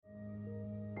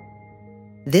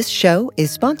This show is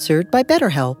sponsored by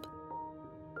BetterHelp.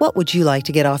 What would you like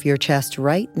to get off your chest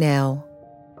right now?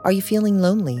 Are you feeling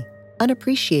lonely,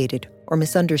 unappreciated, or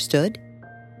misunderstood?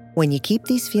 When you keep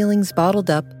these feelings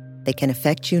bottled up, they can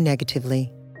affect you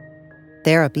negatively.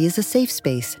 Therapy is a safe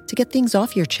space to get things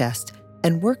off your chest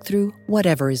and work through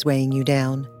whatever is weighing you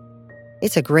down.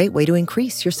 It's a great way to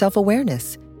increase your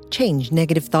self-awareness, change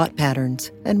negative thought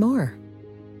patterns, and more.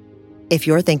 If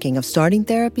you're thinking of starting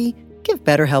therapy, give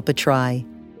BetterHelp a try.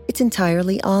 It's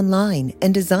entirely online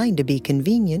and designed to be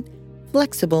convenient,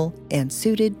 flexible, and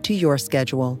suited to your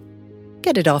schedule.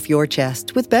 Get it off your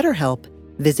chest with BetterHelp.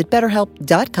 Visit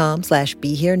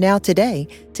BetterHelp.com/BeHereNow today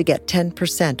to get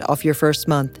 10% off your first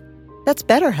month. That's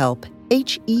BetterHelp,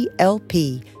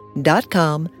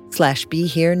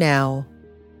 HELP.com/BeHereNow.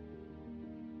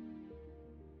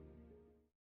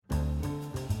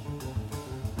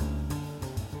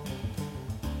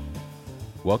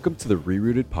 Welcome to the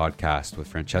Rerooted podcast with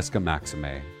Francesca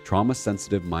Maxime,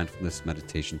 trauma-sensitive mindfulness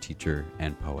meditation teacher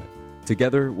and poet.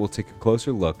 Together, we'll take a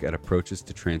closer look at approaches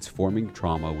to transforming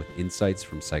trauma with insights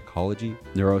from psychology,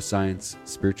 neuroscience,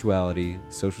 spirituality,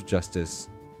 social justice,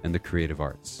 and the creative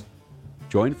arts.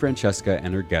 Join Francesca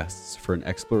and her guests for an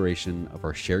exploration of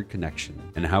our shared connection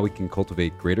and how we can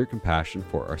cultivate greater compassion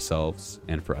for ourselves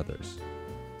and for others.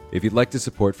 If you'd like to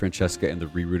support Francesca and the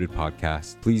Rerooted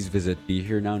podcast, please visit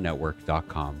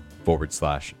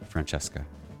BeHereNowNetwork.com/Francesca.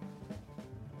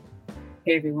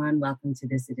 Hey everyone, welcome to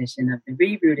this edition of the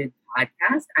Rerooted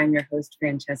podcast. I'm your host,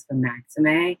 Francesca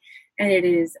Maxime, and it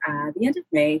is the end of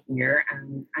May here.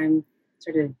 I'm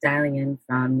sort of dialing in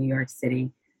from New York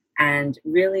City and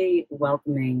really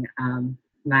welcoming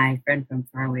my friend from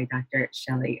far away, Dr.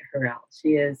 Shelly Harrell.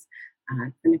 She is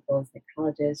a clinical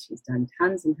psychologist. She's done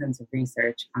tons and tons of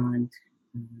research on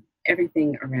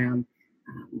everything around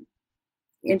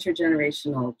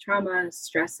intergenerational trauma,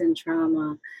 stress and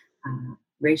trauma,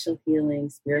 racial healing,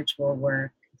 spiritual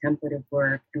work, contemplative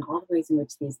work, and all the ways in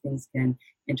which these things can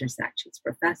intersect. She's a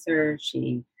professor.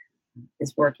 She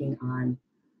is working on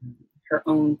her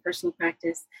own personal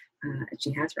practice.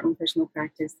 She has her own personal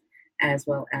practice, as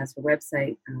well as her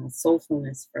website,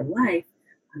 Soulfulness for Life,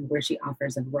 where she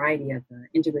offers a variety of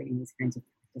integrating these kinds of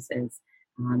practices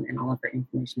and all of her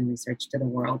information and research to the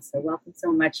world. So welcome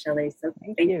so much, Shelly. So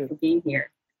thank you for being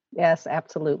here. Yes,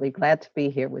 absolutely. Glad to be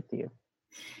here with you.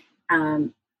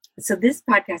 So this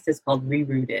podcast is called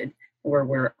Rerooted, where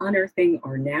we're unearthing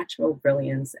our natural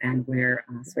brilliance and we're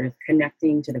sort of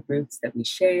connecting to the roots that we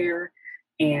share.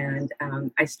 And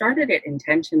I started it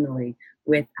intentionally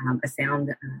with a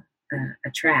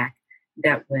track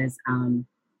that was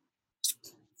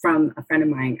from a friend of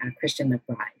mine, Christian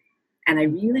McBride. And I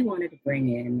really wanted to bring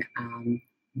in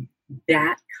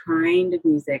that kind of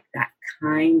music, that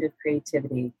kind of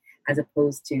creativity, as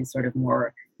opposed to sort of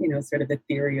more, sort of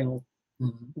ethereal.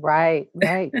 Right.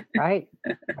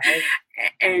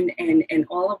 And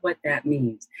all of what that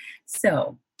means.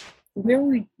 So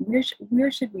where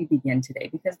should we begin today?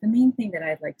 Because the main thing that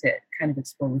I'd like to kind of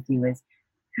explore with you is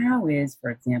how is, for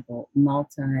example,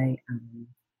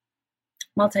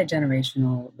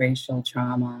 multi-generational racial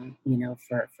trauma,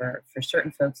 for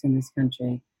certain folks in this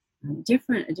country, a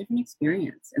different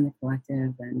experience in the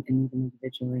collective and even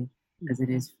individually, as it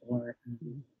is for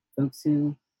folks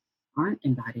who aren't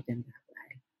embodied in that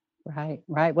way.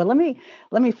 Right. Well, let me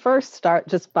first start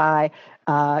just by,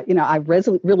 I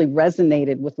really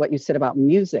resonated with what you said about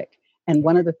music. And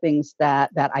one of the things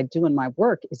that I do in my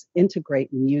work is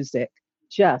integrate music.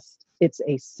 It's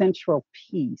a central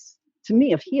piece to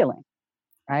me of healing.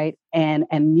 Right. And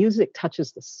music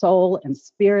touches the soul and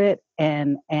spirit.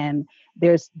 And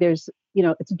there's,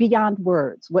 it's beyond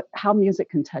words. How music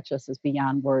can touch us is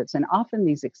beyond words. And often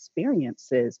these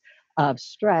experiences of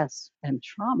stress and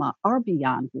trauma are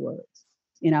beyond words.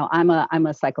 I'm a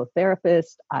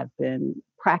psychotherapist. I've been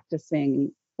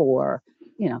practicing for,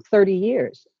 30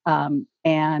 years.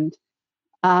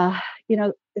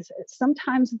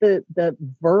 Sometimes the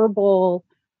verbal,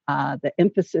 the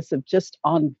emphasis of just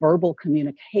on verbal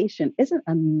communication isn't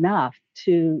enough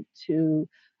to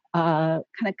kind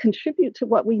of contribute to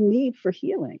what we need for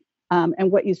healing.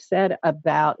 And what you said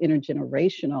about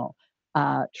intergenerational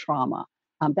trauma,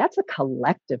 that's a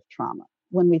collective trauma.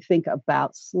 When we think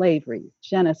about slavery,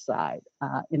 genocide,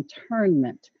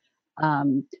 internment,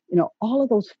 all of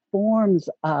those forms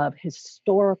of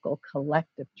historical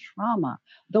collective trauma,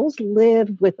 those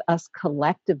live with us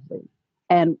collectively.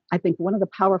 And I think one of the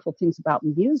powerful things about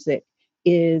music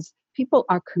is people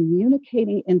are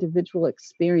communicating individual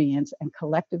experience and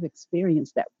collective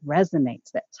experience that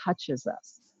resonates, that touches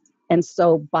us. And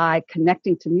so by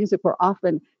connecting to music, we're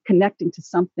often connecting to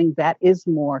something that is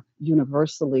more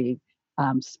universally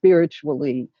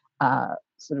spiritually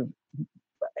sort of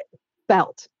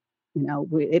felt.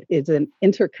 It is an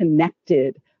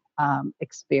interconnected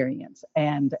experience,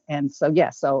 and so yeah.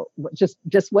 So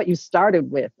just what you started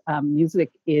with,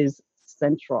 music is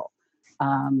central.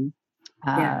 Um,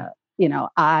 Yeah.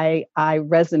 I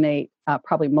resonate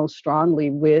probably most strongly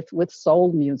with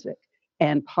soul music,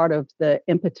 and part of the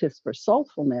impetus for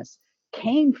soulfulness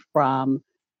came from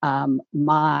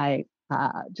my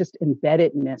just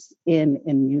embeddedness in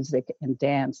music and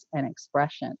dance and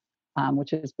expression,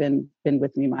 which has been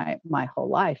with me my whole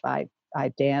life. I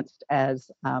danced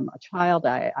as a child.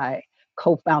 I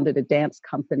co-founded a dance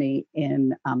company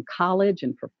in college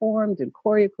and performed and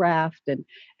choreographed,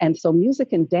 and so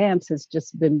music and dance has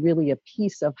just been really a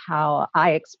piece of how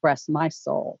I express my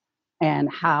soul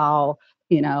and how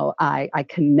I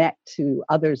connect to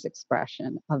others'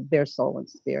 expression of their soul and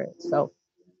spirit. So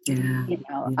Yeah.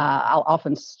 I'll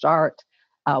often start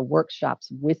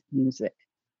workshops with music,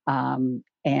 and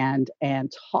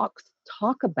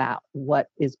talk about what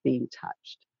is being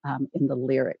touched in the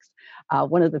lyrics.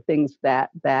 One of the things that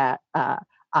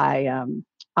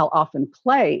I'll often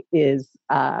play is,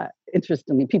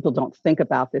 interestingly, people don't think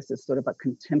about this as sort of a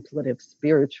contemplative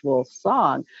spiritual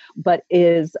song, but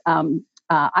is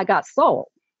I Got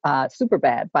Soul, Super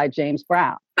Bad by James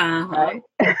Brown. Uh-huh.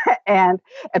 Right? and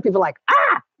people are like,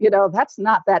 that's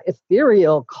not that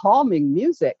ethereal, calming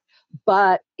music,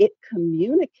 but it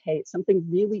communicates something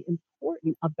really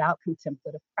important about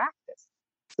contemplative practice.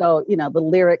 So, the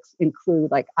lyrics include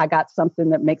like, I got something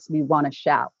that makes me want to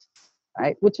shout,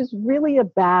 right? Which is really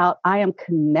about, I am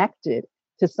connected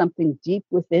to something deep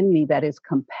within me that is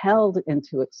compelled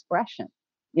into expression.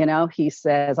 He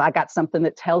says, I got something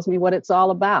that tells me what it's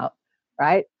all about,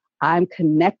 right? I'm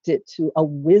connected to a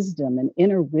wisdom, an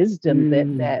inner wisdom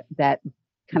that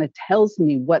kind of tells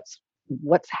me what's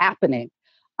happening.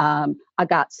 I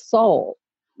got soul.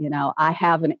 I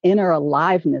have an inner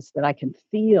aliveness that I can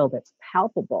feel, that's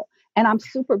palpable. And I'm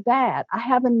super bad. I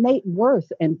have innate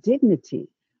worth and dignity.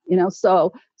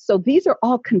 So these are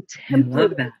all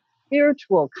contemplative,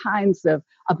 spiritual kinds of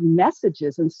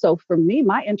messages. And so for me,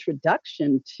 my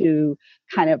introduction to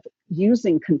kind of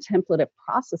using contemplative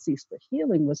processes for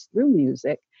healing was through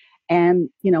music, and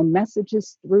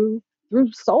messages through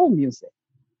soul music.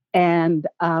 And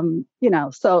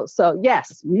so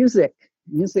yes,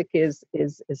 music is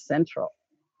central.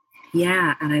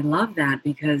 Yeah, and I love that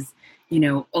because,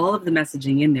 all of the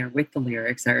messaging in there with the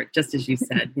lyrics are just as you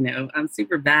said, I'm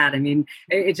super bad. I mean,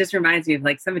 it just reminds me of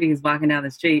like somebody who's walking down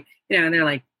the street, and they're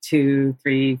like 2,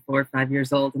 3, 4, 5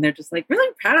 years old, and they're just like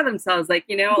really proud of themselves. Like,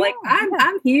 like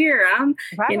I'm here, I'm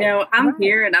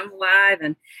here and I'm alive.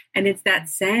 And it's that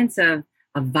sense of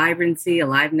vibrancy,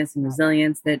 aliveness, and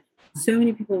resilience that so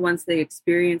many people, once they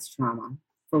experience trauma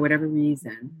for whatever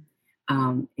reason,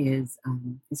 is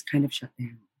kind of shut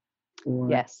down. Or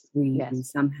we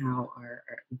somehow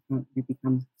we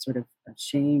become sort of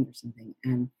ashamed or something.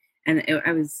 And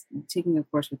I was taking a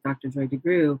course with Dr. Joy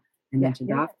DeGruy, and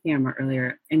mentioned off camera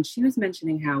earlier, and she was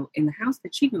mentioning how in the house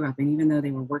that she grew up in, even though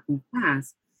they were working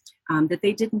class, that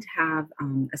they didn't have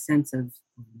a sense of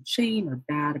shame or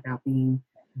bad about being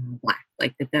Black,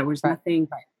 like that there was nothing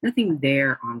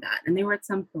there on that. And they were at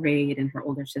some parade, and her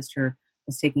older sister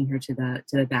was taking her to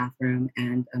the bathroom,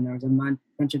 and there was a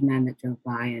bunch of men that drove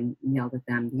by and yelled at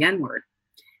them the N-word.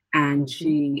 And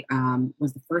she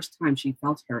was the first time she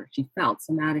felt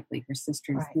somatically her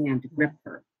sister's hand grip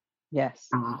her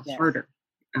harder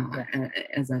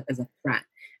as a threat.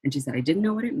 And she said, I didn't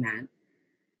know what it meant.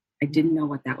 I didn't know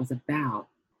what that was about.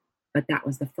 But that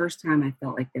was the first time I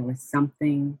felt like there was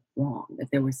something wrong, that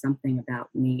there was something about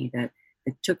me that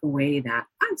took away that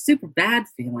I'm super bad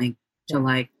feeling to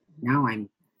like, now I'm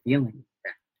feeling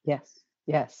bad. Yes.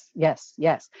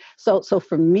 So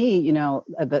for me,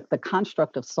 the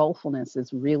construct of soulfulness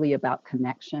is really about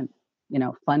connection,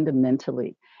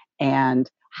 fundamentally,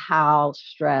 and how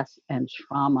stress and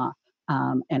trauma,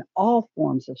 and all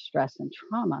forms of stress and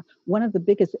trauma, one of the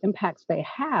biggest impacts they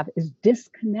have is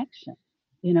disconnection.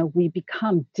 We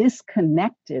become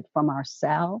disconnected from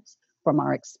ourselves, from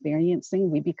our experiencing.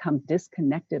 We become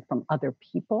disconnected from other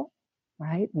people,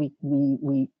 right?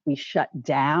 We shut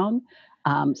down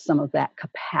some of that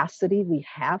capacity we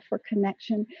have for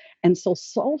connection. And so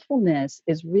soulfulness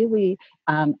is really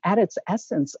at its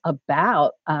essence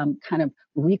about kind of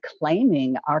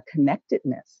reclaiming our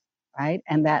connectedness, right?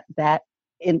 And that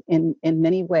in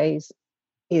many ways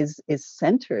is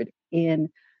centered in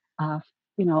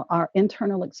our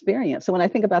internal experience. So when I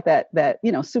think about that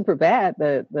Super Bad,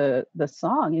 the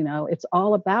song, it's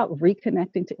all about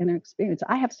reconnecting to inner experience.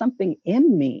 I have something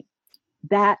in me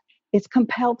that is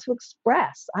compelled to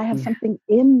express. I have Yeah. something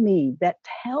in me that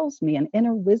tells me, an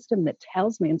inner wisdom that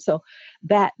tells me. And so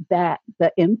that the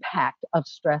impact of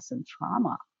stress and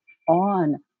trauma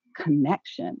on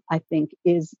connection, I think,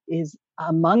 is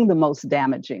among the most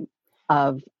damaging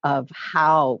of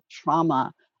how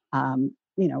trauma,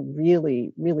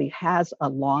 really has a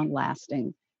long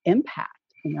lasting impact.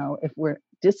 If we're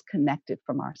disconnected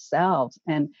from ourselves,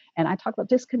 and I talk about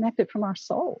disconnected from our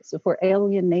souls, if we're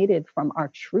alienated from our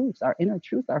truth, our inner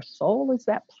truth. Our soul is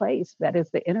that place that is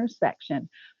the intersection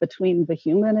between the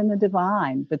human and the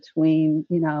divine, between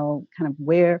kind of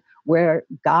where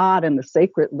God and the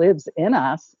sacred lives in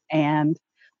us. And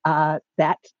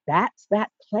that's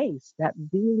that place, that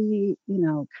really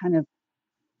kind of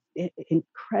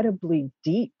incredibly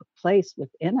deep place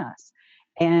within us.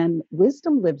 And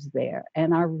wisdom lives there,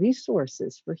 and our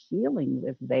resources for healing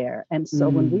live there. And so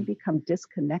when we become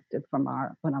disconnected from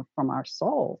our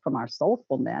soul, from our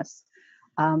soulfulness,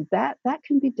 that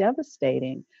can be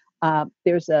devastating.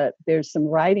 There's some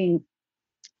writing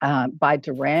by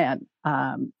Duran,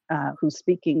 who's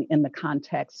speaking in the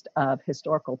context of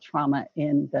historical trauma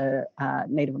in the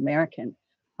Native American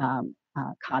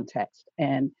context,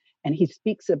 and he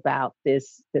speaks about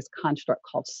this construct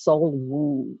called soul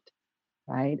wound,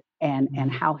 right?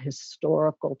 And how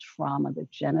historical trauma, the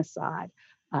genocide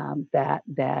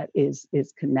that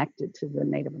is connected to the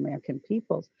Native American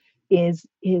peoples,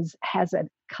 has a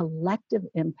collective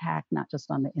impact, not just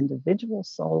on the individual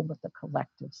soul, but the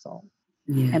collective soul.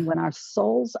 Yeah. And when our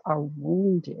souls are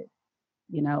wounded,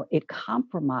 it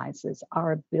compromises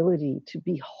our ability to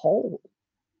be whole,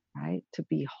 right? To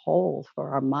be whole for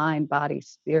our mind, body,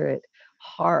 spirit,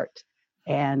 heart,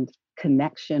 and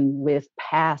connection with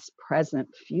past,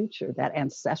 present, future, that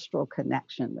ancestral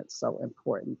connection that's so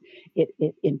important. It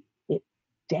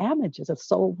damages, a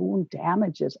soul wound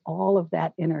damages all of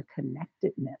that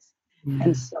interconnectedness. Yeah.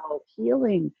 And so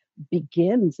healing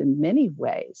begins in many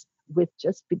ways with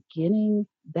just beginning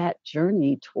that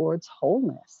journey towards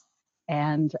wholeness.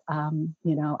 And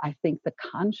I think the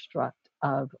construct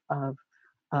of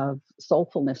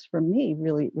soulfulness for me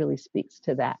really speaks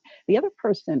to that. The other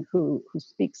person who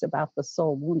speaks about the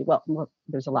soul wounding, well, look,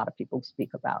 there's a lot of people who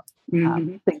speak about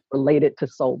things related to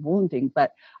soul wounding,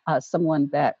 but someone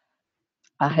that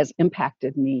has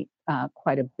impacted me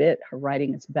quite a bit, her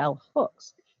writing is Bell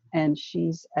Hooks, and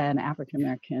she's an African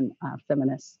American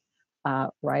feminist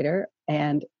writer,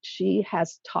 and she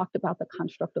has talked about the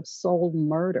construct of soul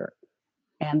murder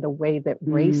and the way that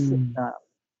racism,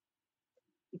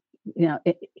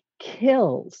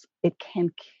 it can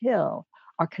kill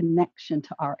our connection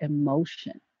to our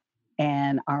emotion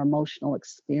and our emotional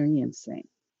experiencing,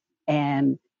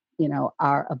 and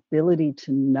our ability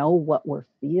to know what we're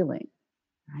feeling,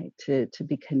 right? To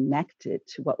be connected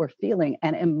to what we're feeling.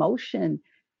 And emotion's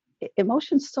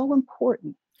so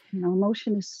important.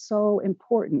 Emotion is so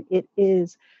important. It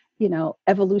is,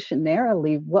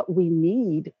 evolutionarily what we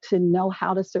need to know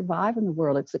how to survive in the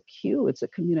world. It's a cue, it's a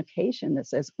communication that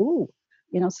says, ooh,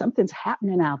 something's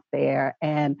happening out there.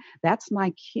 And that's my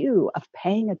cue of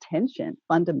paying attention.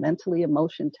 Fundamentally,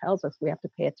 emotion tells us we have to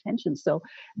pay attention. So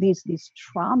these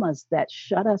traumas that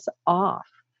shut us off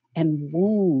and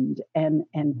wound and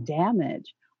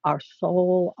damage our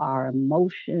soul, our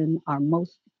emotion, our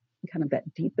most kind of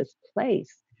that deepest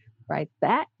place, right?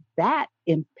 That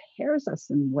impairs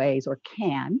us in ways, or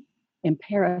can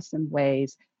impair us in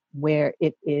ways where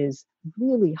it is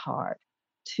really hard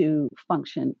to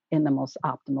function in the most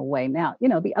optimal way. Now,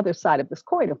 the other side of this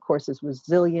coin, of course, is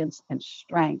resilience and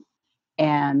strength,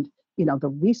 and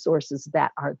the resources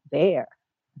that are there,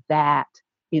 that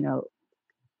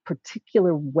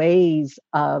particular ways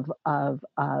of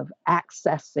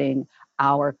accessing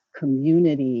our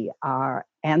community, our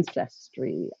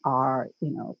ancestry, our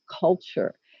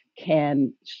culture,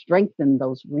 can strengthen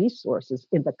those resources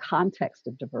in the context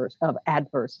of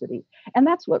adversity. And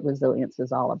that's what resilience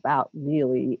is all about,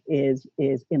 really, is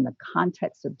in the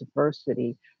context of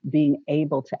diversity, being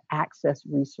able to access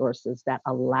resources that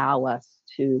allow us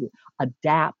to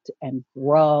adapt and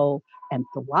grow and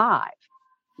thrive.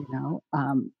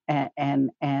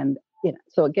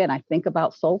 So again, I think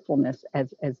about soulfulness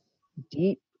as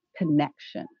deep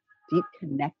connection, deep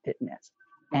connectedness,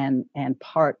 and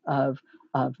part of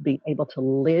being able to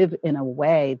live in a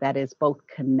way that is both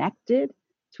connected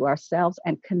to ourselves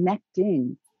and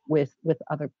connecting with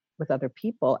other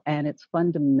people. And it's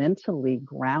fundamentally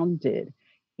grounded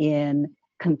in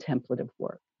contemplative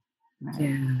work, right?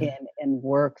 Yeah. In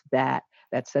work that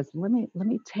says, let me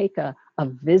take a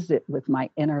visit with my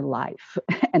inner life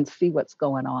and see what's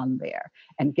going on there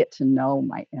and get to know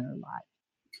my inner life.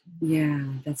 Yeah,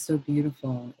 that's so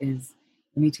beautiful. Is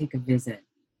let me take a visit,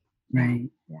 right?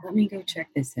 Yeah. Let me go check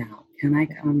this out. Can I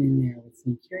come in there with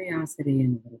some curiosity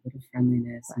and a little bit of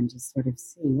friendliness and just sort of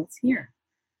see what's here?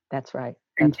 That's right.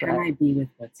 And That's can right. I be with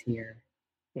what's here?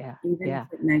 Yeah. Even Yeah.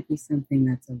 if it might be something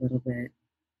that's a little bit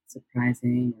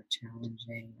surprising or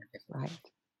challenging or difficult.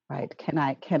 Right. Right.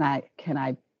 Can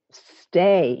I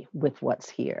stay with what's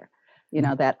here? You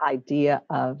know, that idea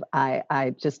of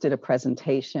I just did a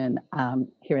presentation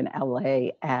here in LA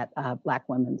at Black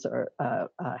Women's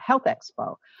Health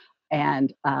Expo,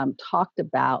 and talked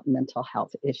about mental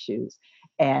health issues,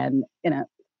 and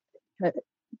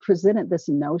presented this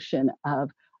notion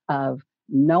of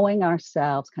knowing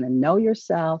ourselves, kind of know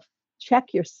yourself,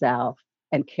 check yourself,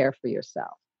 and care for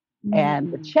yourself.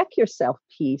 And the Mm. check yourself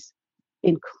piece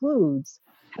includes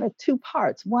kind of two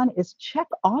parts. One is check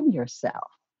on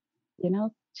yourself,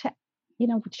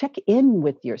 check in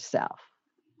with yourself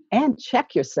and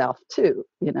check yourself too.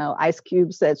 Ice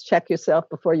Cube says, check yourself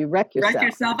before you wreck Wreck yourself.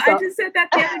 yourself. I So, just said that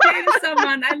the other day to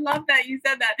someone. I love that you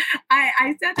said that.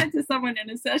 I said that to someone in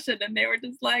a session and they were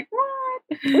just like, what?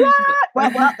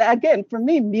 well, again, for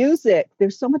me, music,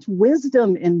 there's so much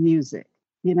wisdom in music,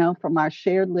 from our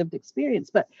shared lived experience.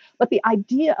 But the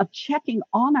idea of checking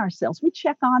on ourselves, we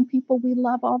check on people we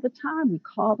love all the time. We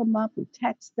call them up, we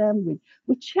text them,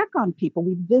 we check on people,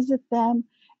 we visit them,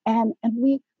 and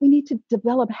we need to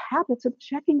develop habits of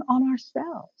checking on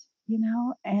ourselves,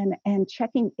 and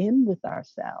checking in with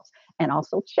ourselves, and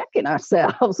also checking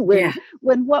ourselves Yeah.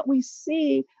 when what we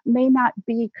see may not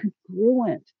be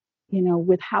congruent,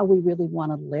 with how we really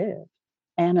want to live.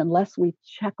 And unless we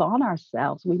check on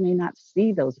ourselves, we may not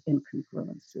see those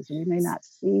incongruences. We may not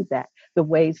see that the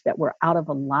ways that we're out of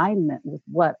alignment with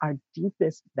what our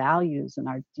deepest values and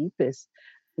our deepest,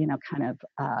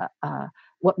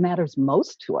 what matters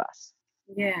most to us.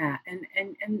 Yeah,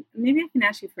 and maybe I can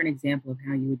ask you for an example of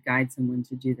how you would guide someone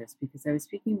to do this, because I was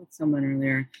speaking with someone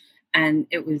earlier, and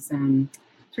it was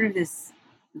sort of this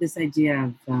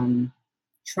idea of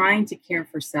trying to care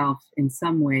for self in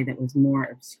some way that was more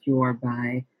obscure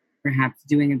by perhaps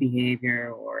doing a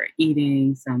behavior or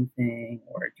eating something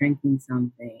or drinking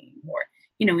something or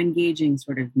engaging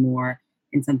sort of more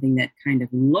in something that kind of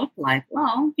looked like,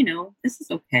 well, this is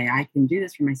okay, I can do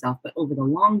this for myself, but over the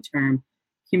long term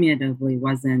cumulatively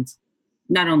wasn't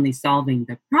not only solving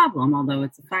the problem, although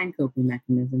it's a fine coping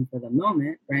mechanism for the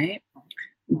moment, right?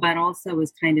 But also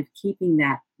is kind of keeping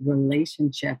that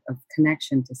relationship of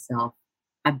connection to self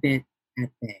a bit at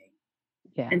bay.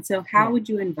 Yeah. And so how would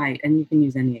you invite, and you can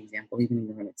use any example, even in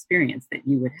your own experience that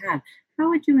you would have, how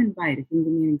would you invite, if you can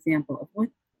give me an example of what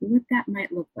that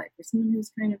might look like for someone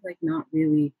who's kind of like not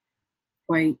really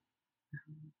quite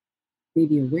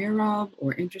maybe aware of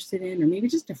or interested in, or maybe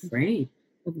just afraid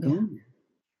of going there?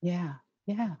 Yeah.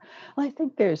 Yeah. Well, I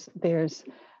think there's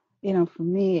for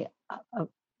me,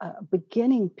 a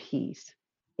beginning piece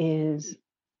is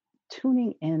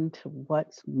tuning into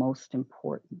what's most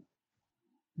important.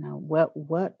 Now, what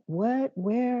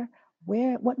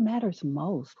matters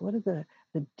most? What are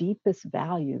the deepest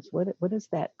values? What is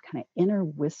that kind of inner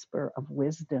whisper of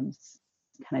wisdom's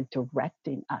kind of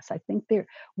directing us? I think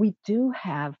we do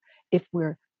have, if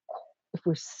we're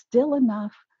still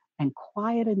enough and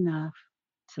quiet enough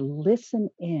to listen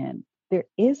in, there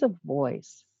is a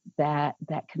voice that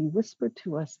can whisper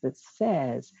to us that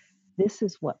says, this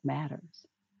is what matters.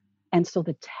 And so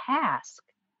a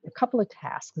couple of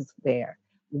tasks there.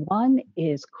 One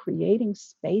is creating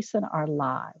space in our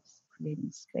lives,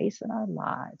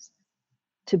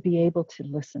 to be able to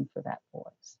listen for that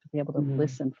voice, to be able to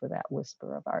listen for that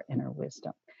whisper of our inner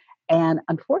wisdom. And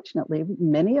unfortunately,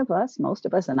 most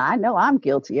of us, and I know I'm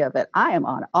guilty of it, I am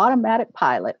on automatic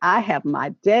pilot. I have my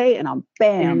day and I'm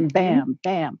bam, bam,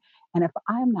 bam. And if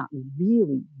I'm not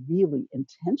really, really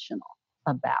intentional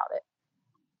about it,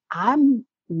 I'm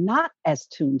not as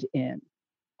tuned in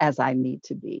as I need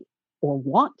to be or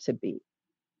want to be,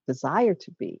 desire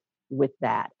to be with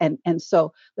that. And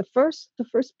so the first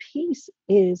piece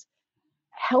is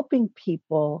helping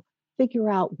people figure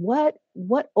out what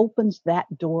opens that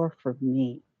door for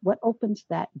me, what opens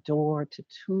that door to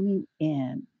tuning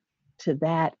in to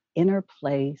that inner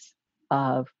place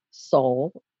of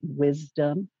soul,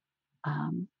 wisdom,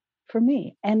 for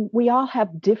me. And we all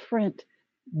have different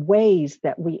ways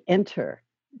that we enter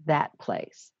that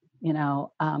place, and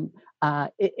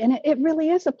it really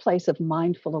is a place of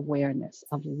mindful awareness,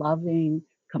 of loving,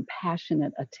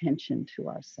 compassionate attention to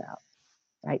ourselves,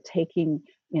 right? Taking,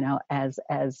 as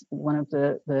one of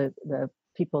the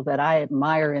people that I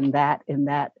admire in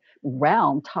that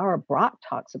realm, Tara Brach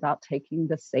talks about taking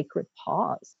the sacred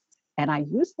pause. And I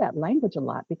use that language a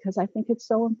lot because I think it's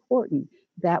so important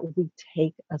that we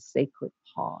take a sacred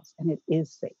pause, and it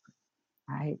is sacred,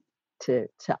 right? To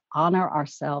honor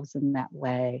ourselves in that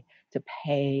way, to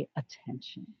pay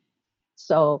attention.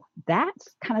 So that's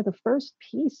kind of the first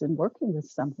piece in working with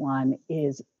someone,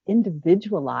 is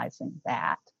individualizing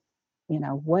that.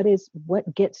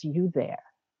 What gets you there,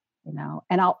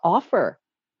 and I'll offer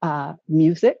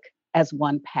music as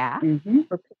one path Mm-hmm.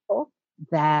 for people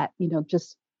that,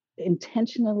 just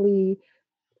intentionally,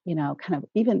 kind of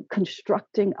even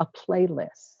constructing a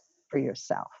playlist for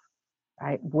yourself,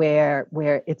 right? Where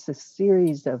it's a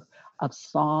series of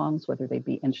songs, whether they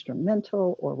be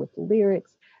instrumental or with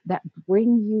lyrics, that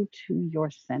bring you to your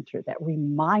center, that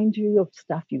remind you of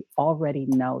stuff you already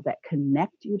know, that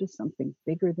connect you to something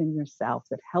bigger than yourself,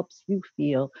 that helps you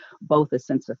feel both a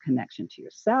sense of connection to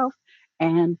yourself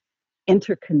and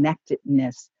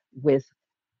interconnectedness with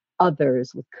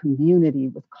others, with community,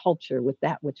 with culture, with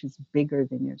that which is bigger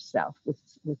than yourself, with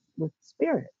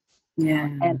spirit. Yeah.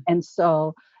 And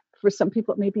so for some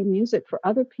people, it may be music. For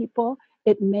other people,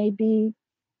 it may be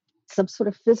some sort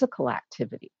of physical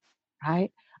activity,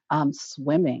 right?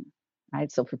 Swimming,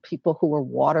 right? So for people who are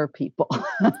water people,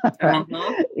 right?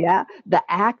 Uh-huh. Yeah, the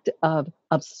act of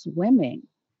swimming,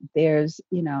 there's,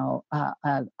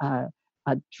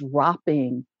 a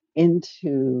dropping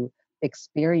into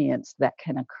experience that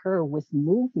can occur with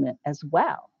movement as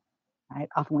well, right?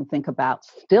 Often we think about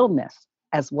stillness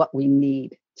as what we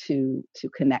need to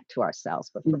connect to ourselves,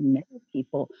 but for many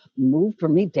people, for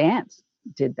me, dance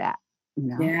did that.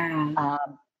 Yeah.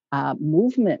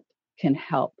 Movement can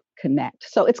help connect.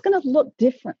 So it's going to look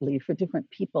differently for different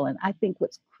people, and I think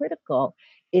what's critical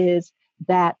is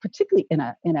that, particularly in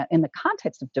the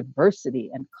context of diversity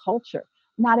and culture,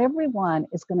 not everyone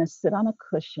is going to sit on a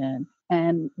cushion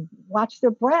and watch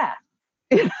their breath.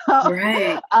 You know?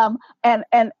 Right. And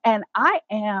I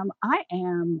am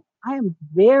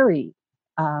very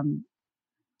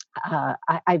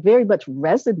I very much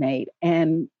resonate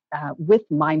and with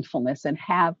mindfulness, and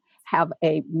have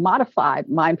a modified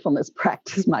mindfulness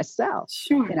practice myself.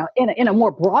 Sure. In a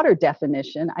more broader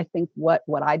definition, I think what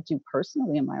I do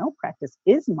personally in my own practice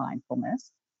is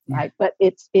mindfulness, right? But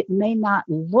it may not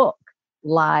look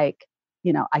like,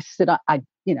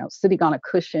 sitting on a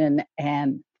cushion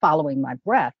and following my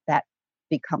breath. That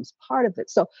becomes part of it.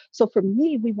 So for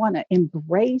me, we want to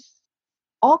embrace,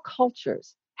 all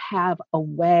cultures have a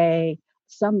way,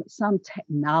 some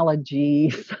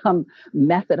technology, some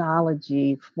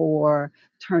methodology for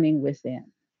turning within,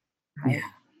 right? Yeah.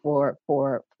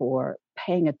 For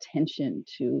paying attention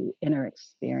to inner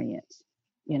experience,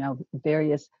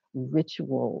 various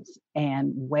rituals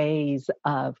and ways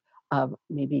of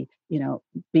maybe,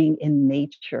 being in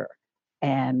nature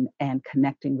and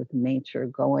connecting with nature,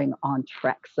 going on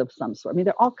treks of some sort. I mean,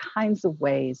 there are all kinds of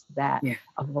ways that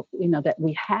that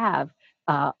we have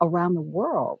around the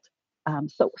world.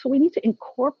 So we need to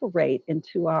incorporate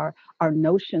into our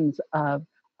notions of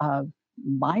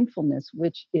mindfulness,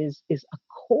 which is a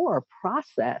core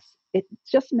process. It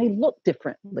just may look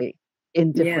differently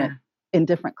in different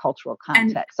cultural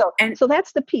contexts. And So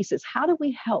that's the piece: is how do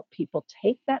we help people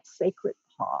take that sacred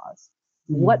pause?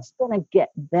 What's going to get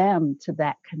them to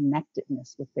that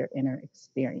connectedness with their inner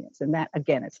experience? And that,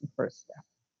 again, is the first step.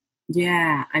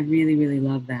 Yeah, I really, really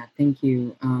love that. Thank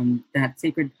you. That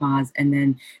sacred pause, and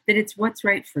then that it's what's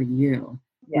right for you,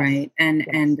 right? And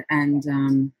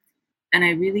I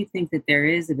really think that there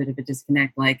is a bit of a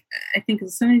disconnect. Like, I think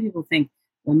so many people think,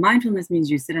 well, mindfulness means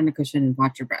you sit on a cushion and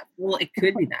watch your breath. Well, it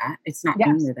could be that. It's not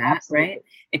only that, absolutely. right?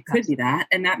 It could be that,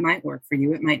 and that might work for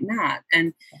you. It might not.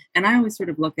 And I always sort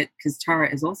of look at, because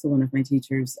Tara is also one of my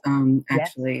teachers,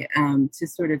 actually, to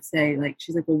sort of say, like,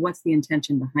 she's like, well, what's the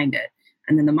intention behind it?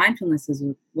 And then the mindfulness is,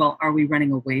 well, are we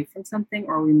running away from something,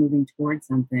 or are we moving towards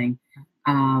something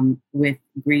with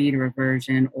greed or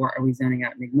aversion, or are we zoning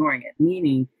out and ignoring it?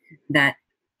 Meaning that,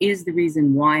 is the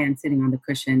reason why I'm sitting on the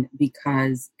cushion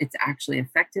because it's actually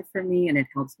effective for me and it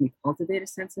helps me cultivate a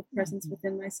sense of presence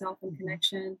within myself and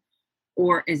connection?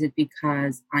 Or is it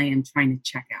because I am trying to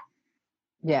check out?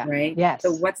 Yeah. Right? Yes.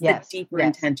 So what's the deeper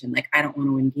intention? Like, I don't want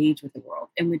to engage with the world,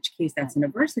 in which case that's an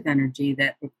aversive energy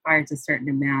that requires a certain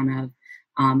amount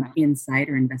of insight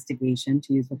or investigation,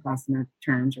 to use Vipassana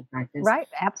terms or practice. Right.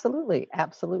 Absolutely.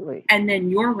 Absolutely. And then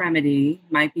your remedy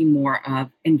might be more of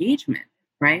engagement.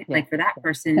 Right? Like for that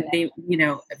person, they,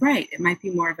 it might be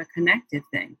more of a connective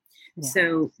thing.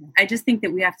 So I just think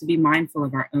that we have to be mindful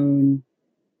of our own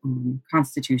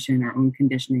constitution, our own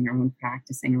conditioning, our own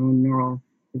practicing, our own neural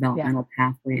developmental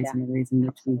pathways, and the ways in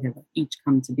which we have each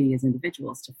come to be as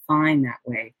individuals, to find that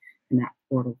way and that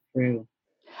portal through.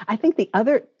 I think the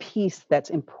other piece that's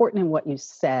important in what you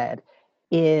said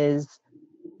is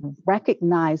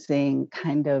recognizing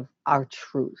kind of our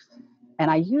truth. And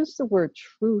I use the word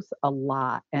truth a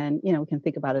lot. And, we can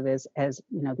think about it as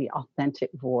the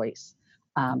authentic voice.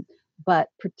 But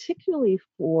particularly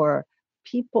for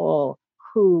people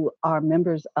who are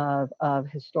members of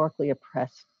historically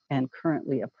oppressed and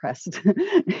currently oppressed,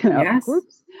 Yes.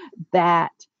 groups,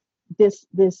 that this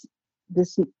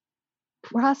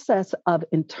process of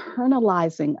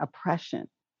internalizing oppression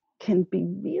can be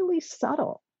really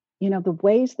subtle. The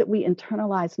ways that we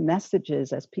internalize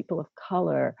messages as people of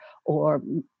color or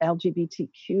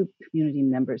LGBTQ community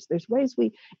members, there's ways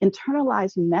we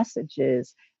internalize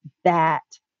messages that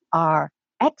are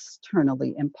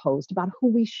externally imposed about who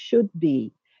we should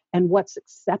be and what's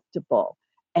acceptable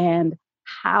and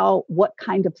what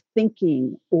kind of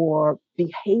thinking or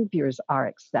behaviors are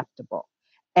acceptable.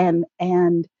 And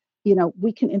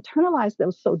we can internalize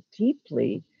those so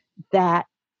deeply that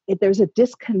there's a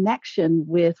disconnection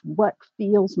with what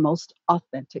feels most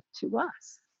authentic to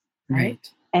us,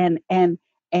 right? And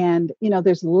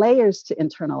there's layers to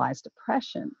internalized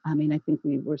oppression. I mean, I think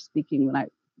we were speaking when I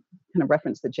kind of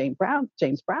referenced the James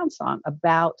Brown song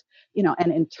about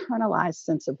an internalized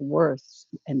sense of worth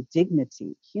and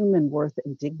dignity, human worth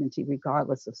and dignity,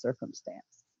 regardless of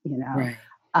circumstance. Right.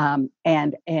 And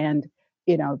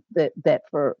that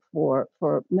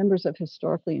for members of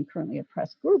historically and currently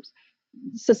oppressed groups,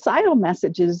 societal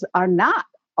messages are not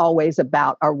always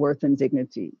about our worth and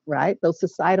dignity, right? Those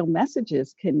societal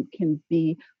messages can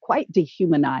be quite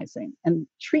dehumanizing, and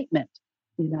treatment,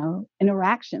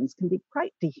 interactions can be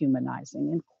quite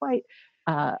dehumanizing and quite,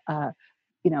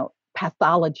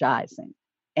 pathologizing,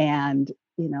 and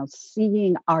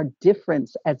seeing our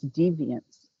difference as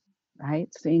deviance, right?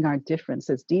 Seeing our difference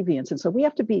as deviance. And so we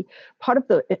have to be part of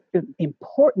the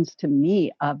importance to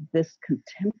me of this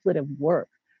contemplative work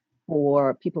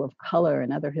for people of color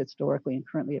and other historically and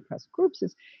currently oppressed groups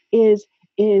is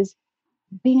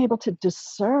being able to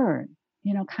discern,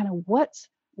 kind of what's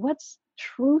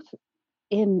truth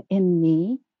in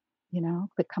me,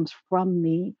 that comes from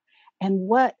me, and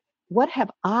what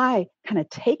have I kind of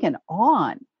taken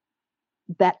on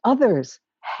that others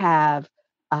have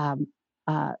kind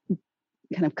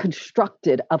of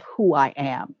constructed of who I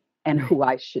am and who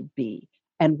I should be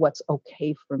and what's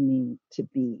okay for me to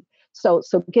be. So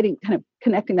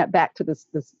connecting that back to this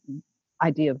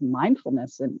idea of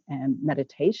mindfulness and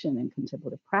meditation and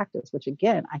contemplative practice, which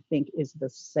again, I think is the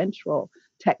central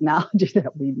technology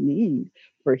that we need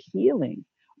for healing.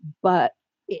 But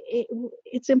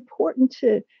it's important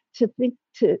to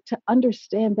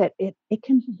understand that it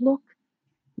can look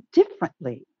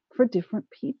differently for different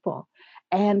people.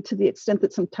 And to the extent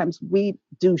that sometimes we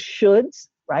do shoulds,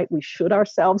 right? We should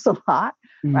ourselves a lot,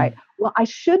 right? Well, I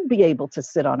should be able to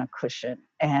sit on a cushion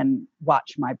and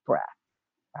watch my breath,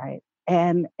 right?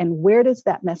 And where does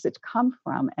that message come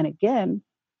from? And again,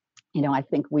 I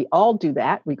think we all do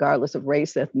that, regardless of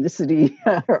race, ethnicity,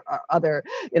 or other,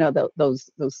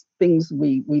 those things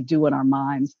we do in our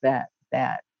minds that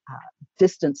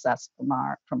distance us from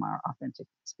our authentic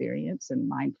experience. And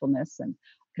mindfulness and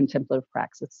contemplative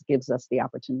practice gives us the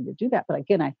opportunity to do that. But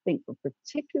again, I think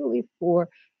particularly for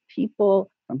people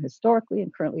from historically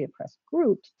and currently oppressed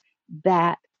groups,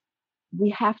 that we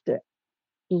have to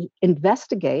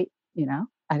investigate.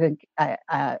 I think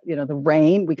the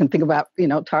RAIN. We can think about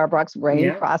Tara Brach's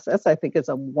RAIN process. I think is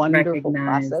a wonderful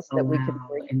process that we can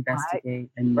bring, investigate,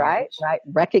 and right.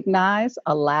 Recognize,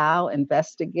 allow,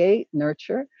 investigate,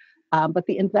 nurture. But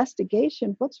the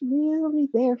investigation, what's really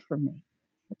there for me?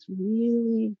 What's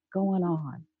really going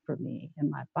on for me in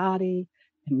my body,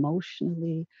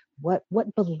 emotionally? What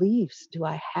beliefs do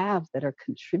I have that are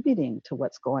contributing to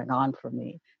what's going on for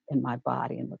me in my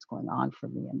body and what's going on for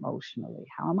me emotionally?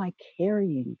 How am I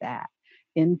carrying that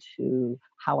into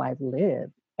how I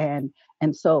live? And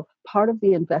so part of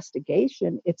the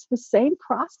investigation, it's the same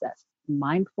process: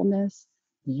 mindfulness,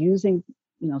 using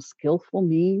skillful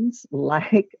means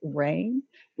like RAIN,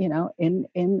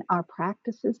 in our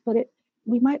practices. But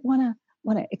we might want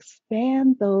to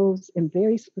expand those in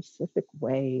very specific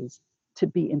ways to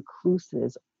be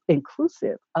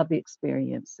inclusive of the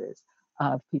experiences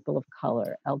of people of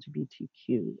color,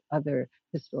 LGBTQ, other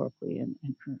historically and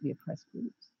currently oppressed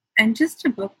groups. And just to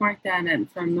bookmark that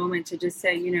and for a moment to just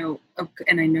say, and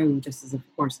I know just as, of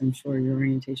course, I'm sure your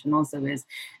orientation also is,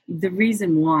 the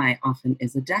reason why often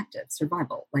is adaptive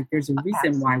survival. Like there's a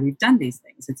reason why we've done these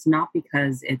things. It's not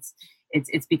because it's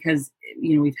because,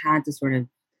 we've had to sort of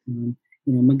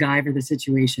MacGyver the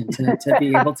situation to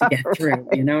be able to get through.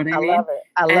 You know what I mean? Love it.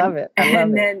 I love it.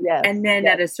 And then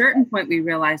Yes. At a certain point we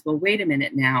realized, well, wait a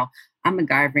minute now. I'm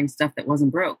MacGyvering stuff that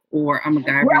wasn't broke, or I'm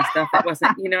MacGyvering stuff that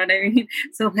wasn't, you know what I mean?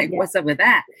 So like, what's up with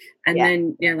that? And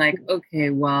then you're like, okay,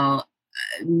 well,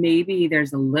 maybe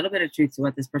there's a little bit of truth to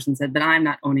what this person said, but I'm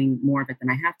not owning more of it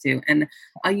than I have to. And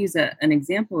I'll use an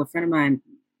example. A friend of mine,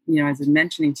 as I was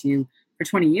mentioning to you, for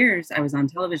 20 years, I was on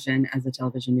television as a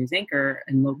television news anchor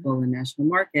in local and national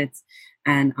markets.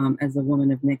 And as a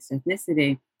woman of mixed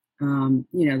ethnicity,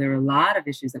 there were a lot of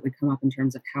issues that would come up in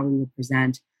terms of how we would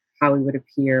present, how we would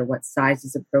appear, what size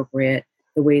is appropriate,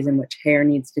 the ways in which hair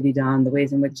needs to be done, the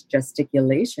ways in which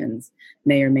gesticulations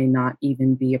may or may not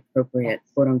even be appropriate,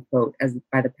 quote unquote, as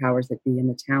by the powers that be and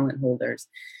the talent holders.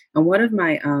 And one of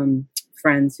my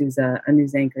friends, who's a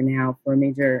news anchor now for a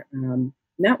major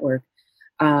network,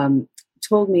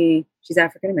 told me, she's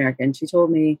African American, she told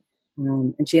me,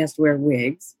 and she has to wear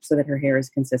wigs so that her hair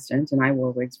is consistent. And I wore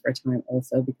wigs for a time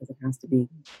also because it has to be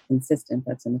consistent.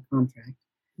 That's in the contract.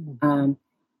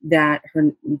 That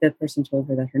the person told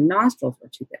her that her nostrils were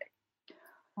too big.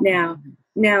 Now,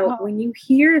 when you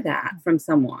hear that from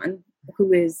someone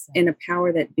who is in a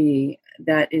power that be,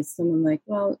 that is someone like,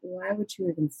 well, why would you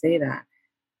even say that?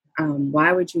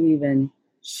 Why would you even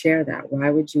share that? Why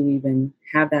would you even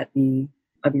have that be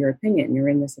of your opinion? You're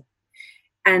in this.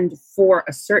 And for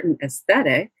a certain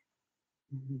aesthetic,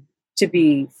 to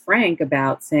be frank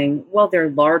about saying, well, they're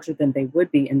larger than they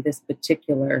would be in this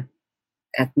particular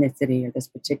ethnicity or this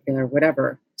particular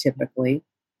whatever, typically,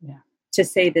 to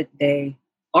say that they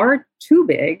are too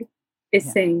big is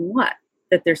saying what?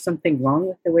 That there's something wrong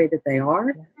with the way that they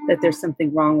are, that there's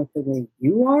something wrong with the way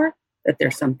you are, that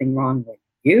there's something wrong with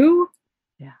you.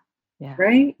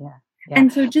 Right?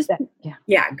 And so just,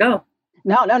 go.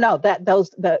 No.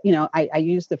 I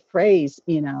use the phrase,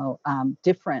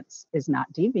 difference is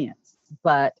not deviance,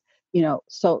 but,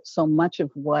 so much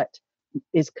of what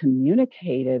is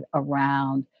communicated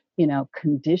around,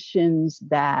 conditions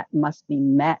that must be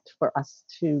met for us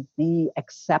to be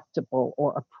acceptable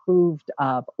or approved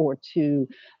of, or to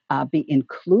be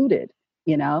included,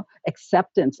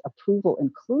 acceptance, approval,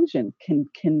 inclusion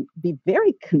can be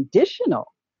very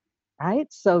conditional, right?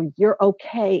 So you're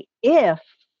okay if,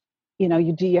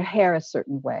 you do your hair a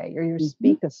certain way, or you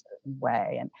speak a certain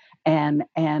way. And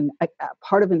a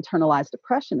part of internalized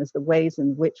oppression is the ways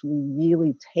in which we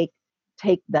really take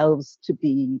those to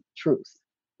be truth,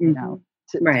 to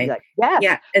be like,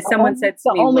 as someone said to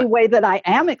the me, only way that I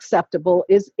am acceptable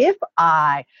is if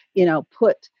I,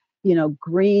 put,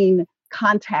 green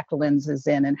contact lenses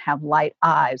in and have light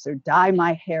eyes, or dye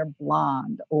my hair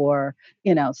blonde, or,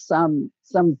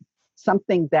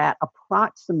 something that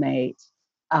approximates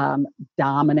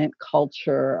dominant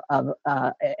culture of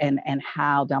and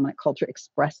how dominant culture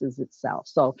expresses itself.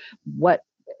 So what,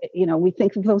 we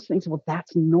think of those things, well,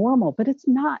 that's normal, but it's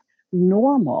not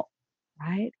normal,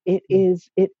 right? It is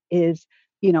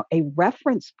a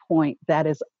reference point that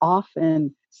is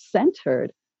often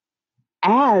centered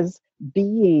as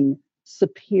being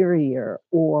superior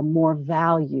or more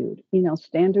valued.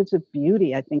 Standards of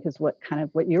beauty, I think, is what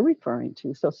you're referring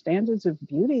to. So standards of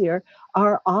beauty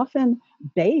are often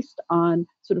based on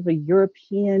sort of a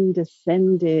European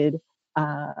descended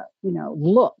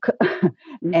look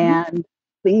and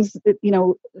things that,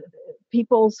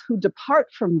 peoples who depart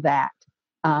from that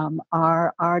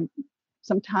are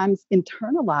sometimes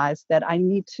internalized, that I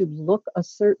need to look a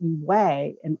certain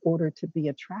way in order to be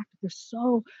attractive. There's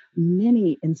so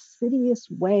many insidious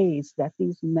ways that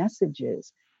these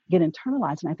messages get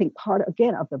internalized. And I think part,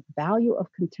 again, of the value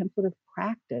of contemplative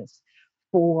practice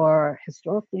for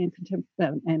historically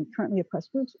and currently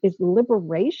oppressed groups is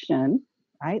liberation,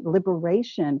 right?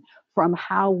 Liberation from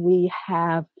how we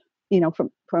have,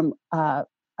 from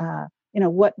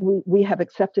what we have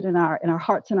accepted in our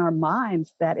hearts and our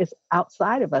minds that is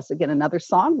outside of us. Again, another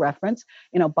song reference,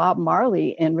 Bob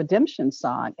Marley in Redemption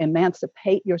Song,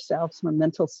 emancipate yourselves from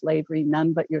mental slavery,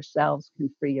 none but yourselves can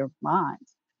free your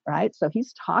minds, right? So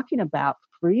he's talking about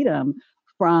freedom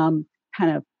from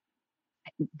kind of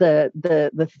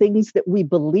the things that we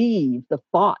believe, the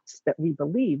thoughts that we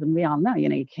believe. And we all know,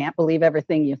 you can't believe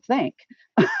everything you think,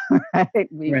 right?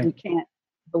 We can't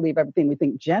believe everything we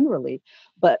think generally,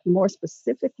 but more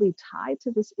specifically tied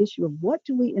to this issue of what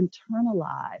do we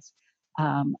internalize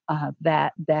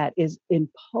that is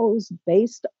imposed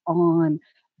based on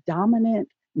dominant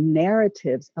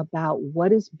narratives about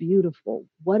what is beautiful,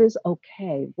 what is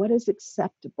okay, what is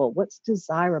acceptable, what's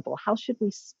desirable, how should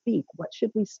we speak, what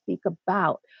should we speak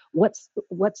about, what's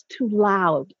too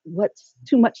loud, what's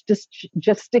too much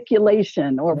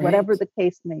gesticulation, or whatever the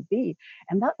case may be.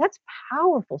 And that's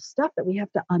powerful stuff that we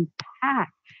have to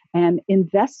unpack and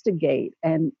investigate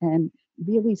and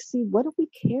really see, what are we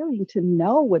caring to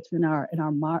know what's in our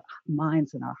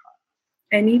minds and our hearts.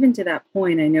 And even to that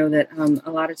point, I know that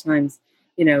a lot of times,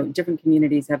 different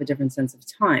communities have a different sense of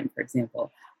time, for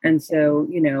example. And so,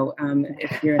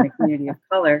 if you're in a community of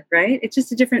color, right, it's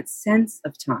just a different sense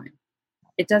of time.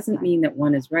 It doesn't mean that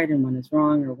one is right and one is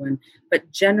wrong,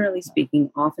 but generally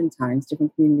speaking, oftentimes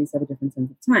different communities have a different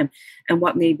sense of time. And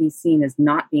what may be seen as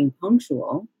not being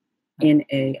punctual in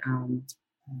a,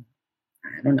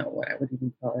 I don't know what I would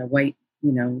even call it, a white,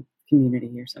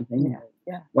 community or something,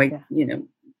 white,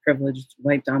 privileged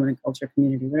white dominant culture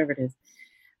community, whatever it is,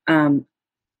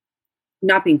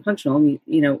 not being punctual,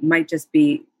 might just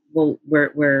be, well,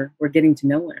 we're getting to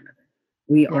know one another.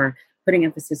 We are putting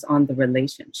emphasis on the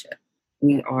relationship.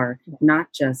 We are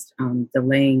not just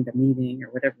delaying the meeting or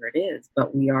whatever it is,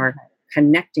 but we are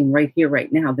connecting right here,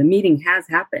 right now. The meeting has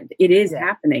happened. It is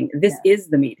happening. This is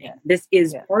the meeting. This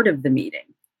is part of the meeting.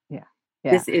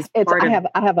 Yeah. This is part I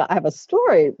have a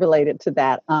story related to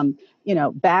that.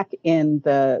 Back in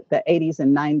the 80s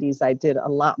and 90s, I did a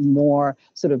lot more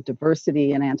sort of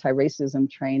diversity and anti-racism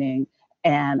training.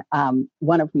 And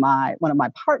one of my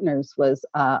partners was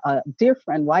a dear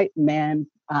friend, white man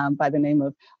by the name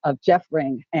of Jeff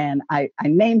Ring. And I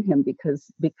named him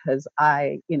because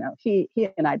I, he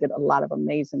and I did a lot of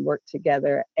amazing work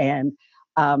together. And,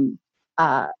 one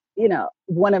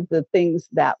of the things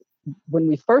that when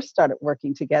we first started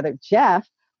working together, Jeff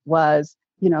was,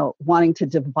 wanting to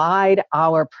divide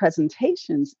our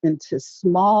presentations into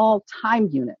small time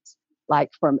units.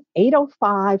 Like from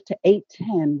 8:05 to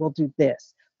 8:10, we'll do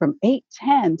this. From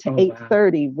 8:10 to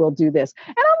 8:30, we'll do this.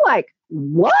 And I'm like,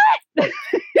 what?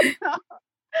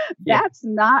 That's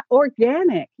not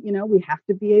organic. We have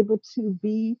to be able to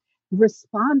be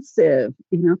responsive,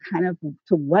 kind of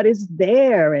to what is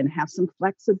there and have some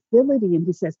flexibility. And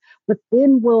he says, but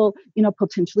then we'll,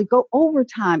 potentially go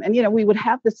overtime. And, we would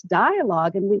have this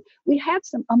dialogue, and we had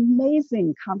some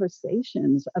amazing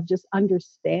conversations of just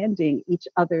understanding each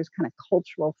other's kind of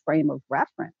cultural frame of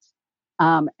reference.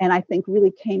 And I think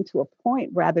really came to a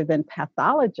point, rather than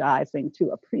pathologizing, to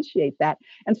appreciate that.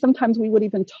 And sometimes we would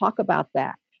even talk about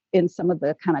that in some of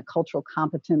the kind of cultural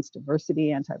competence,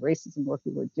 diversity, anti-racism work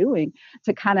we were doing,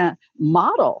 to kind of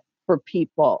model for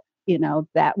people,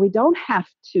 that we don't have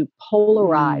to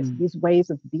polarize these ways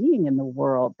of being in the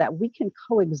world, that we can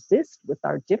coexist with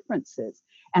our differences.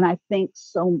 And I think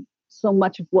so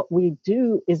much of what we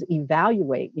do is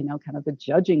evaluate, kind of the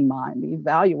judging mind, the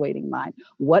evaluating mind,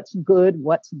 what's good,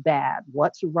 what's bad,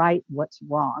 what's right, what's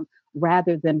wrong,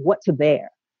 rather than what's there.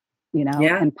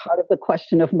 And part of the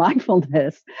question of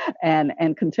mindfulness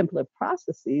and contemplative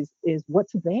processes is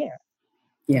what's there.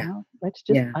 Let's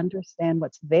just understand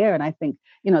what's there. And I think,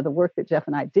 the work that Jeff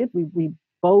and I did, we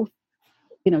both,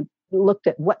 looked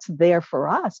at what's there for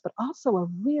us, but also a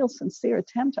real sincere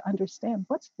attempt to understand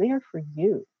what's there for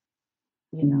you.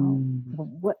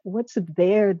 What's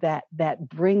there that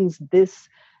brings this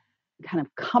kind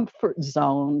of comfort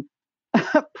zone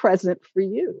present for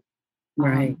you.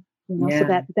 Right.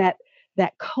 So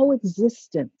that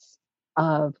coexistence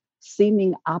of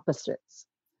seeming opposites,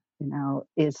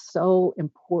 is so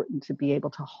important, to be able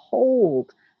to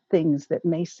hold things that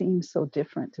may seem so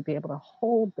different, to be able to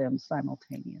hold them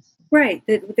simultaneously. Right.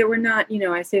 That we're not,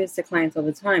 I say this to clients all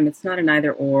the time, it's not an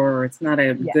either or it's not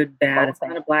a good, bad, it's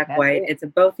not a black, white, it's a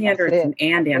both and, or it's an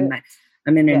and.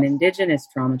 I'm in an indigenous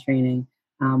trauma training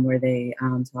where they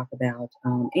talk about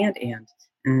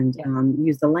and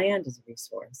use the land as a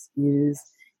resource, use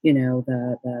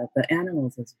the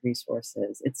animals as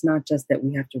resources. It's not just that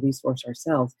we have to resource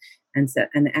ourselves and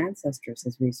the ancestors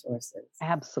as resources.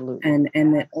 Absolutely.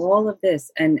 And that all of this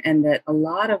and that a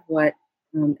lot of what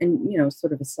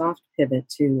sort of a soft pivot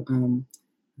to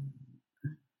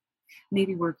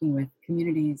maybe working with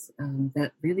communities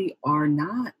that really are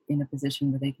not in a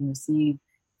position where they can receive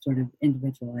sort of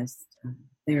individualized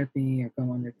therapy, or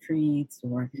go on retreats,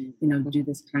 or do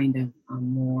this kind of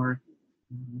more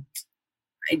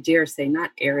I dare say not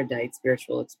erudite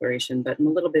spiritual exploration, but a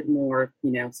little bit more,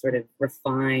 sort of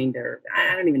refined, or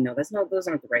I don't even know. Those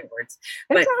aren't the right words.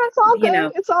 But it's all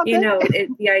good. It's all good.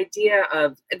 The idea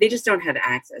of they just don't have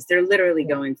access. They're literally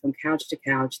going from couch to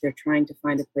couch. They're trying to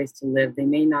find a place to live. They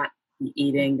may not be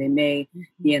eating. They may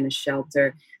be in a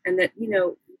shelter, and that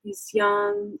these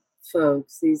young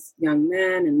folks, these young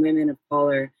men and women of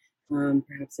color,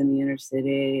 perhaps in the inner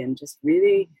city, and just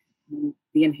really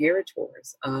the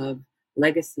inheritors of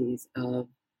legacies of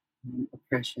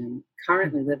oppression,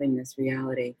 currently living this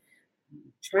reality,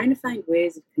 trying to find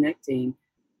ways of connecting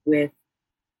with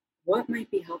what might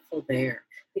be helpful there,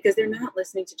 because they're not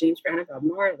listening to James Brown and Bob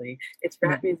Marley. It's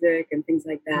rap music and things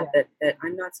like that, that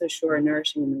I'm not so sure are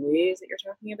nourishing in the ways that you're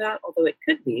talking about, although it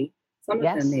could be. Some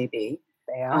of them may be.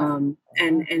 They are.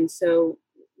 And so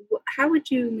how would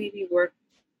you maybe work,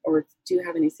 or do you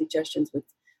have any suggestions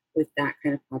with that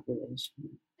kind of population?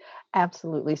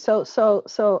 Absolutely.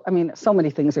 So, I mean, so many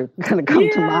things are going to come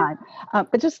to mind.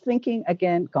 But just thinking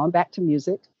again, going back to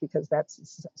music, because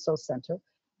that's so central.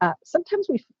 Sometimes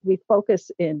we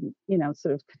focus in,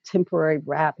 sort of contemporary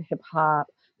rap, hip hop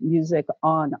music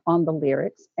on the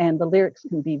lyrics, and the lyrics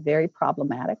can be very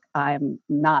problematic. I'm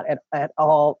not at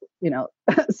all,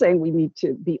 saying we need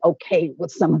to be okay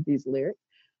with some of these lyrics,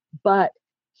 but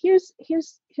here's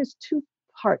two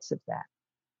parts of that.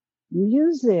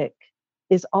 Music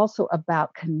is also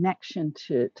about connection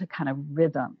to kind of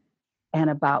rhythm, and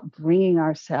about bringing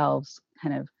ourselves,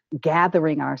 kind of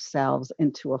gathering ourselves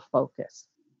into a focus.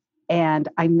 And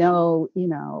I know,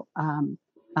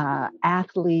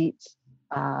 athletes,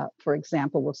 for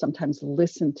example, will sometimes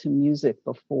listen to music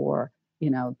before,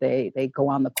 they go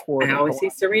on the court. I always see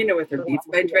Serena with her Beats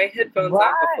by Dre headphones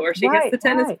on before she hits the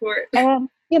tennis court. And,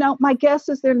 my guess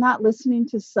is they're not listening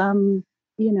to some,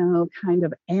 kind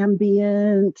of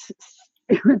ambient,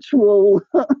 spiritual,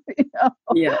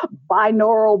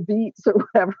 binaural beats or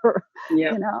whatever,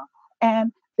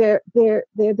 and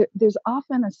there's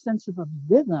often a sense of a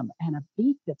rhythm and a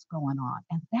beat that's going on,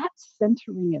 and that's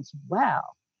centering as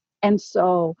well. And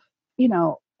so,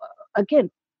 again,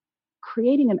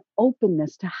 creating an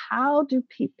openness to how do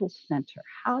people center,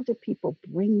 how do people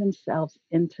bring themselves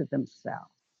into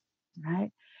themselves,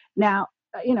 right? Now,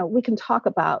 we can talk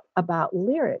about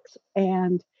lyrics,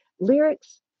 and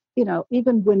lyrics,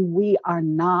 even when we are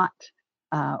not,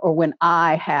 or when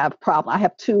I have I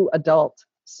have two adult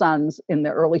sons in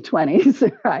their early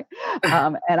 20s, right?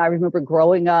 And I remember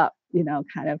growing up,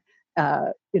 kind of,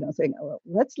 saying, oh,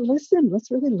 let's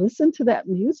really listen to that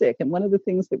music. And one of the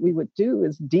things that we would do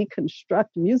is deconstruct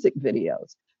music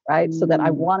videos, right? So that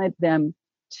I wanted them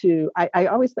to, I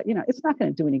always thought, it's not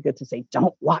going to do any good to say,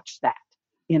 don't watch that,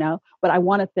 but I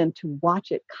wanted them to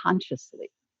watch it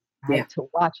consciously. Right? To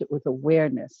watch it with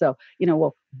awareness. So,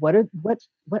 well, what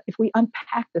if we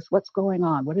unpack this, what's going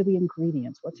on? What are the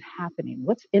ingredients? What's happening?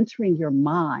 What's entering your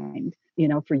mind,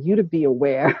 for you to be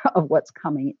aware of what's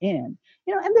coming in?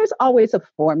 And there's always a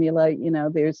formula,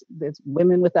 there's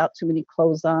women without too many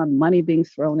clothes on, money being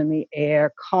thrown in the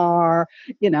air, car,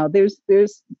 there's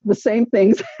the same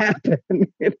things happen,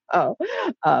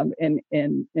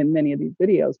 in many of these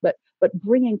videos, but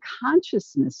bringing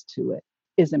consciousness to it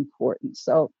is important.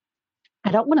 So I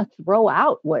don't want to throw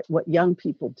out what young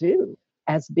people do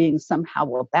as being somehow,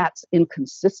 well, that's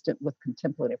inconsistent with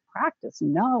contemplative practice.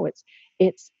 No,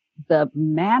 it's the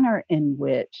manner in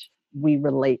which we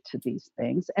relate to these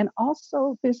things. And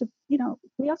also we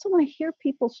also want to hear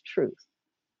people's truth.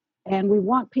 And we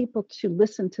want people to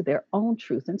listen to their own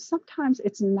truth. And sometimes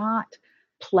it's not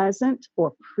pleasant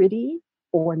or pretty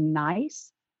or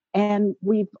nice. And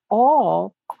we've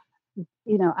all,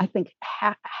 I think,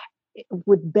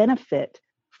 would benefit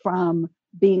from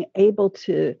being able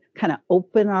to kind of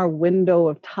open our window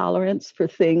of tolerance for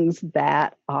things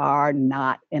that are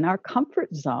not in our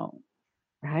comfort zone,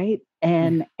 right?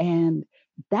 And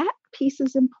that piece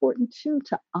is important too,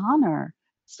 to honor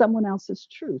someone else's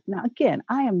truth. Now, again,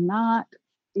 I am not,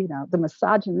 the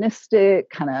misogynistic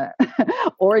kind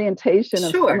of orientation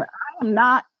of someone. I am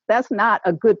not. That's not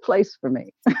a good place for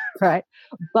me, right?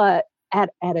 But at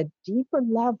a deeper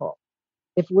level,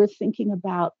 if we're thinking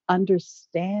about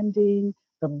understanding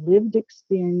the lived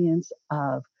experience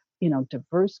of,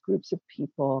 diverse groups of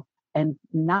people, and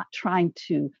not trying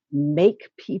to make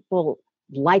people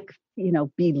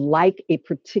be like a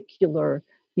particular,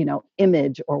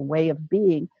 image or way of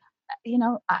being,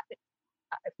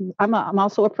 I'm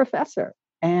also a professor,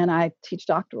 and I teach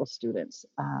doctoral students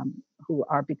who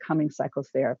are becoming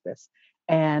psychotherapists.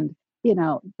 And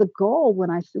the goal when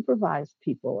I supervise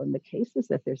people in the cases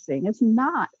that they're seeing is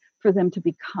not for them to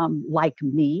become like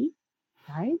me,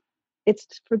 right?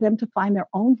 It's for them to find their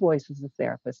own voice as a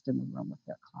therapist in the room with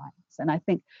their clients. And I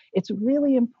think it's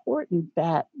really important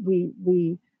that we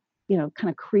kind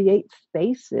of create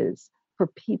spaces for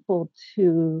people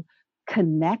to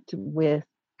connect with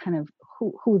kind of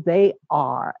who they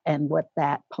are and what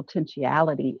that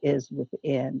potentiality is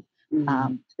within,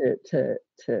 to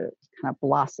kind of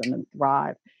blossom and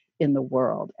thrive in the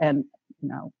world. And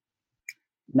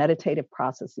meditative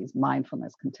processes,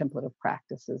 mindfulness, contemplative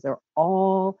practices are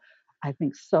all, I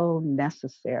think, so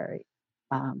necessary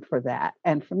for that.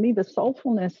 And for me, the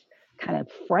soulfulness kind of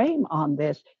frame on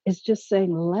this is just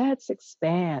saying, let's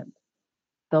expand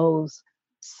those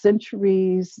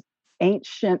centuries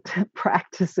ancient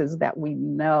practices that we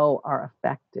know are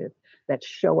effective, that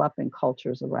show up in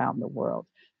cultures around the world.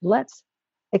 Let's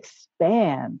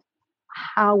expand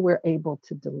how we're able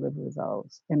to deliver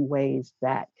those in ways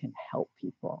that can help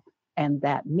people and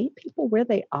that meet people where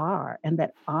they are and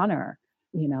that honor,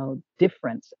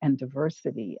 difference and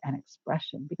diversity and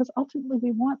expression, because ultimately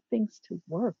we want things to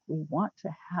work. We want to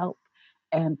help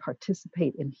and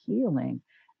participate in healing.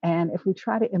 And if we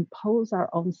try to impose our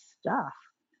own stuff,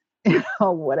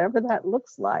 whatever that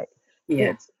looks like,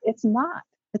 Yeah. it's not.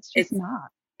 It's just not.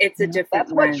 It's a different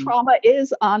That's what trauma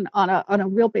is on a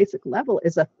real basic level,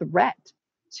 is a threat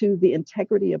to the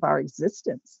integrity of our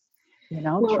existence.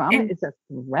 Trauma is a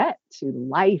threat to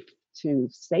life, to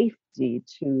safety,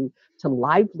 to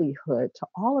livelihood, to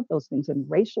all of those things. And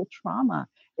racial trauma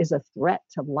is a threat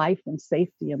to life and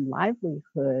safety and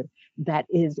livelihood that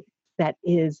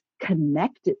is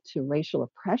connected to racial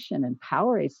oppression and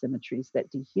power asymmetries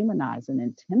that dehumanize and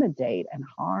intimidate and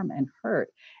harm and hurt.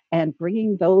 And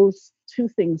bringing those two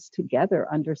things together,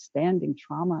 understanding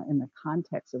trauma in the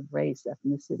context of race,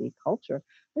 ethnicity, culture,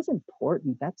 is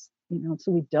important. That's,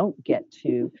 so we don't get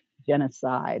to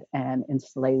genocide and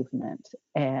enslavement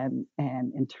and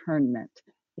internment,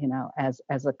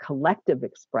 as a collective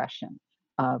expression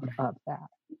of that.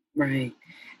 Right.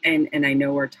 And I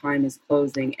know our time is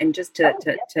closing. And just yes,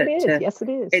 it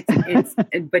is. It's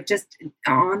but just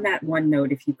on that one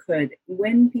note, if you could,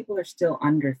 when people are still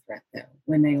under threat, though,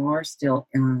 when they are still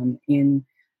in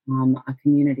a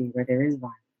community where there is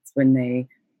violence, when they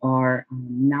are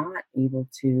not able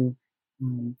to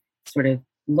sort of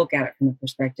look at it from the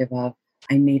perspective of,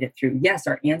 I made it through. Yes,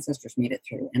 our ancestors made it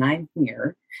through, and I'm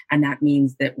here. And that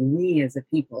means that we as a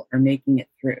people are making it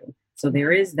through. So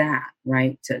there is that,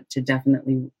 right, to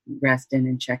definitely rest in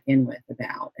and check in with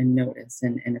about and notice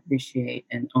and appreciate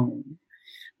and own.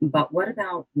 But what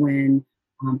about when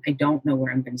I don't know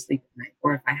where I'm going to sleep at night,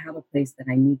 or if I have a place that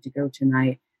I need to go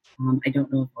tonight, I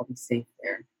don't know if I'll be safe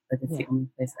there, but it's the only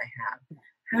place I have.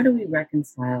 How do we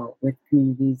reconcile with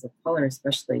communities of color,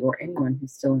 especially, or anyone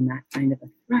who's still in that kind of a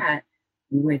threat,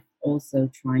 with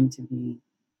also trying to be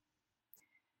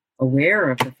aware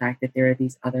of the fact that there are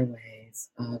these other ways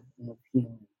of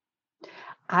healing?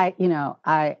 I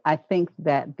think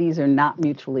that these are not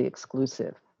mutually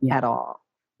exclusive at all.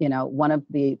 One of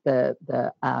the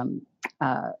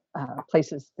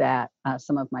places that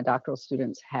some of my doctoral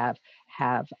students have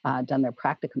done their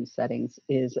practicum settings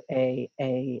is a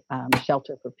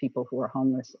shelter for people who are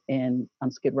homeless on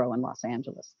Skid Row in Los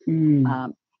Angeles.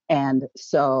 And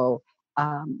so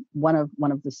one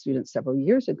of the students several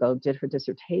years ago did her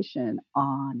dissertation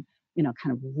on,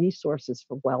 kind of resources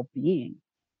for well-being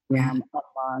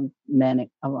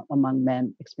among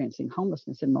men experiencing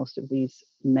homelessness. And most of these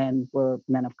men were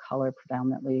men of color,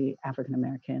 predominantly African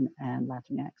American and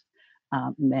Latinx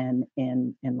men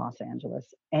in Los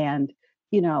Angeles. And,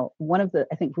 one of the,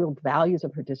 I think, real values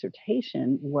of her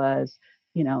dissertation was,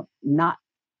 not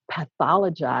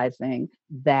pathologizing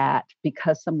that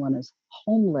because someone is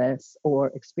homeless or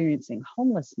experiencing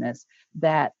homelessness,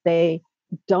 that they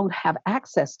don't have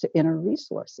access to inner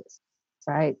resources,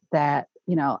 right? That,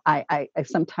 I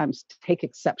sometimes take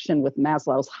exception with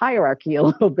Maslow's hierarchy a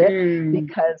little bit,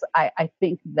 because I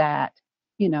think that,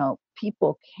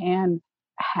 people can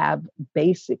have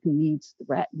basic needs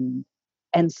threatened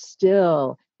and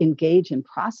still engage in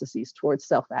processes towards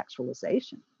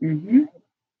self-actualization. Mm-hmm.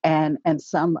 And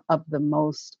some of the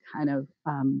most kind of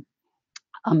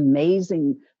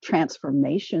amazing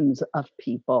transformations of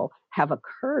people have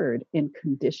occurred in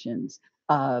conditions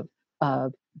of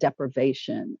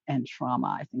deprivation and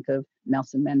trauma. I think of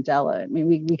Nelson Mandela. I mean,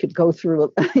 we could go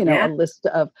through a list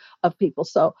of people.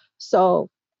 So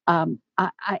I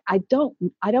don't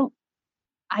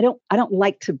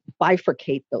like to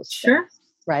bifurcate those things,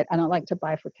 right? I don't like to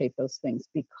bifurcate those things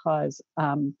because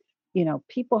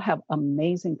people have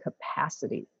amazing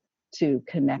capacity to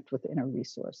connect with inner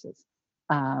resources.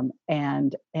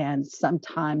 And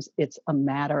sometimes it's a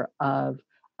matter of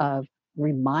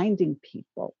reminding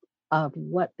people of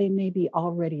what they may be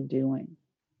already doing,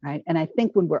 right? And I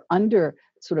think when we're under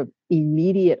sort of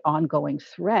immediate ongoing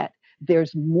threat,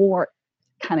 there's more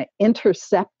kind of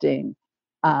intercepting,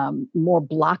 more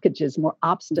blockages, more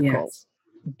obstacles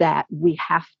that we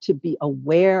have to be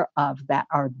aware of that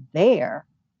are there,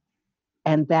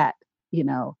 and that,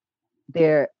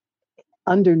 they're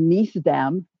underneath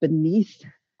them, beneath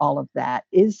all of that,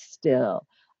 is still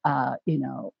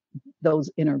those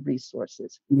inner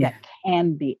resources that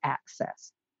can be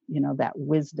accessed, that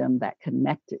wisdom, that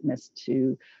connectedness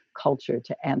to culture,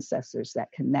 to ancestors,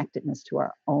 that connectedness to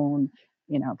our own,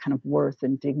 kind of worth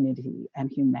and dignity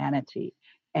and humanity.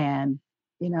 And,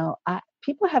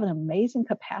 people have an amazing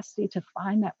capacity to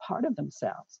find that part of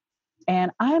themselves.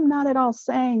 And I am not at all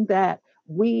saying that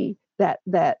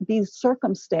that these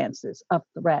circumstances of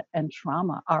threat and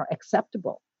trauma are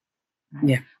acceptable. Right?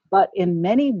 Yeah. But in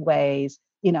many ways,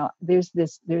 there's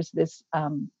this,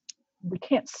 we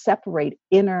can't separate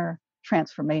inner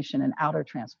transformation and outer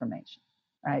transformation,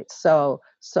 right?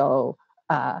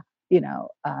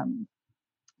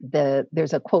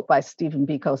 There's a quote by Stephen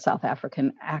Biko, South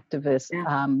African activist.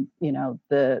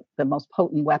 The most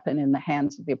potent weapon in the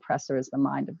hands of the oppressor is the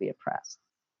mind of the oppressed,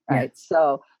 right?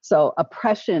 Yeah. So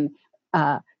oppression,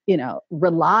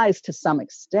 relies to some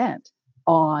extent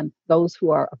on those who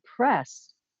are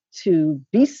oppressed to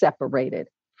be separated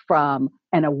from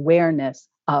an awareness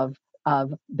of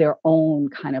their own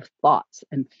kind of thoughts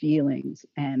and feelings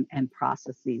and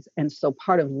processes. And so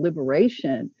part of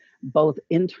liberation, both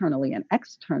internally and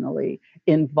externally,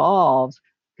 involves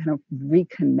kind of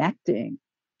reconnecting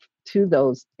to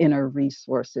those inner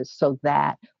resources so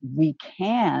that we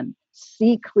can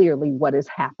see clearly what is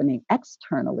happening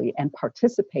externally and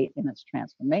participate in its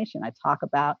transformation. I talk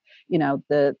about,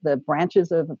 the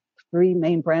branches of three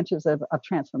main branches of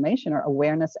transformation are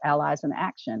awareness, allies, and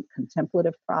action: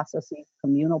 contemplative processes,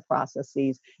 communal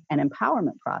processes, and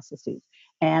empowerment processes.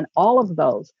 And all of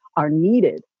those are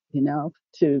needed,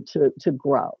 to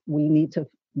grow. We need to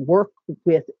work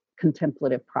with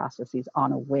contemplative processes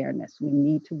on awareness. We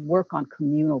need to work on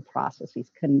communal processes,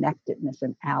 connectedness,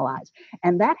 and allies.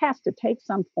 And that has to take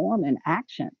some form in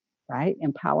action, right?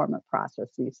 Empowerment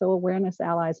processes. So awareness,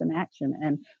 allies, and action.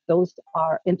 And those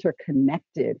are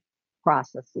interconnected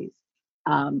processes.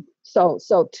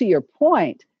 So to your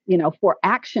point, for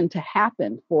action to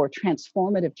happen, for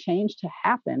transformative change to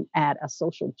happen at a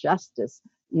social justice,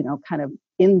 kind of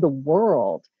in the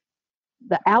world,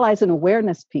 the allies and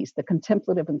awareness piece, the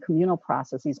contemplative and communal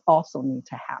processes also need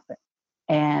to happen.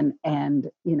 And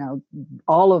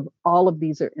all of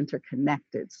these are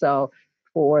interconnected. So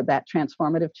for that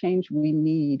transformative change, we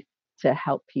need to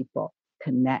help people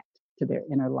connect to their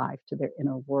inner life, to their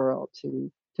inner world,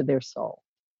 to their soul.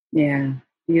 Yeah.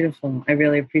 Beautiful. I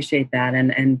really appreciate that.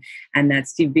 And that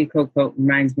Steve Biko quote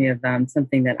reminds me of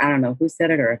something that I don't know who said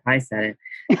it or if I said it,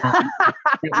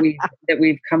 that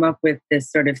we've come up with this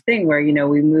sort of thing where,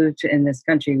 we moved in this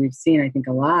country. We've seen, I think,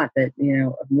 a lot that,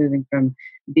 of moving from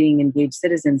being engaged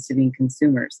citizens to being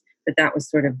consumers, that was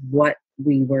sort of what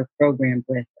we were programmed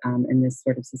with in this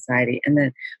sort of society. And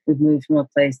that we've moved from a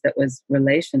place that was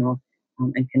relational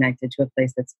and connected to a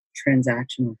place that's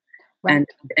transactional. Right.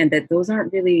 And that those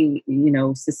aren't really,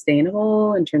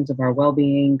 sustainable in terms of our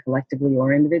well-being collectively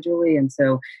or individually. And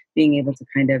so being able to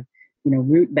kind of,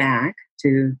 root back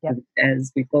to,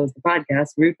 as we close the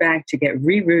podcast, root back to get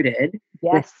rerouted,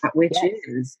 which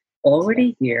is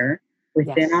already here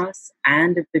within us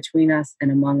and between us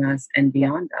and among us and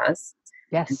beyond us.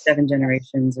 Yes. And 7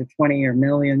 generations or 20 or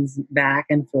millions back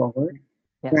and forward.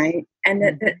 Yes. Right. And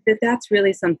that's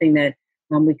really something that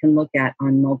we can look at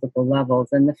on multiple levels.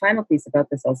 And the final piece about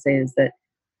this I'll say is that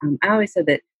I always said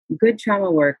that good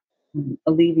trauma work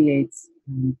alleviates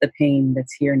the pain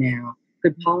that's here now.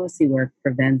 Good policy work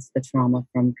prevents the trauma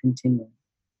from continuing.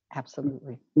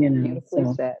 Absolutely.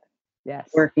 Beautifully said. Yes.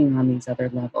 Working on these other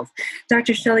levels.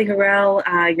 Dr. Shelly Harrell,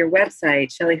 your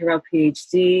website,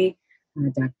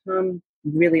 shellyharrellphd.com,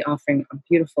 really offering a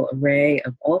beautiful array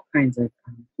of all kinds of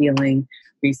healing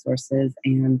resources,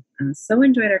 and so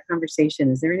enjoyed our conversation.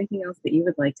 Is there anything else that you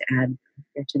would like to add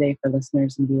here today for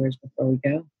listeners and viewers before we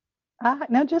go?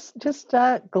 No, just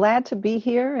glad to be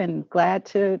here and glad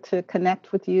to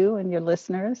connect with you and your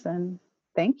listeners, and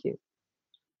thank you.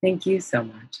 Thank you so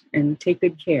much, and take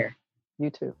good care.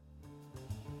 You too.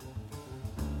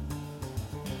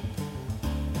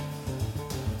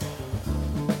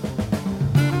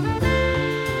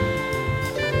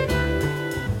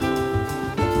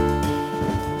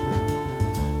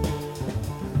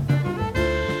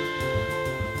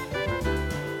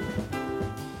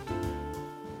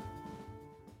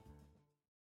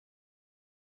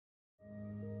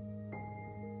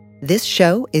 This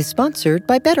show is sponsored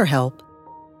by BetterHelp.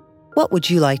 What would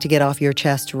you like to get off your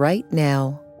chest right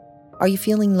now? Are you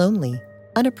feeling lonely,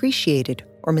 unappreciated,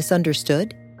 or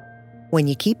misunderstood? When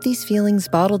you keep these feelings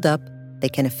bottled up, they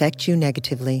can affect you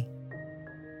negatively.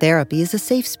 Therapy is a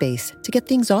safe space to get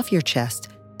things off your chest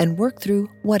and work through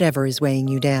whatever is weighing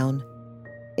you down.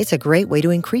 It's a great way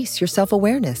to increase your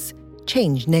self-awareness,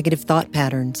 change negative thought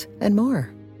patterns, and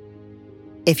more.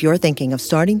 If you're thinking of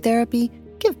starting therapy,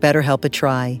 give BetterHelp a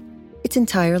try. It's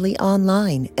entirely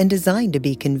online and designed to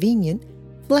be convenient,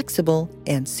 flexible,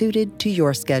 and suited to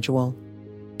your schedule.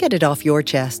 Get it off your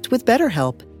chest with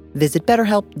BetterHelp. Visit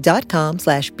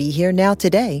BetterHelp.com/BeHereNow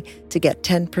today to get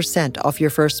 10% off your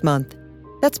first month.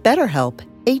 That's BetterHelp,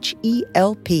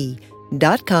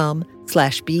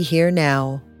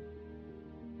 HELP.com/BeHereNow.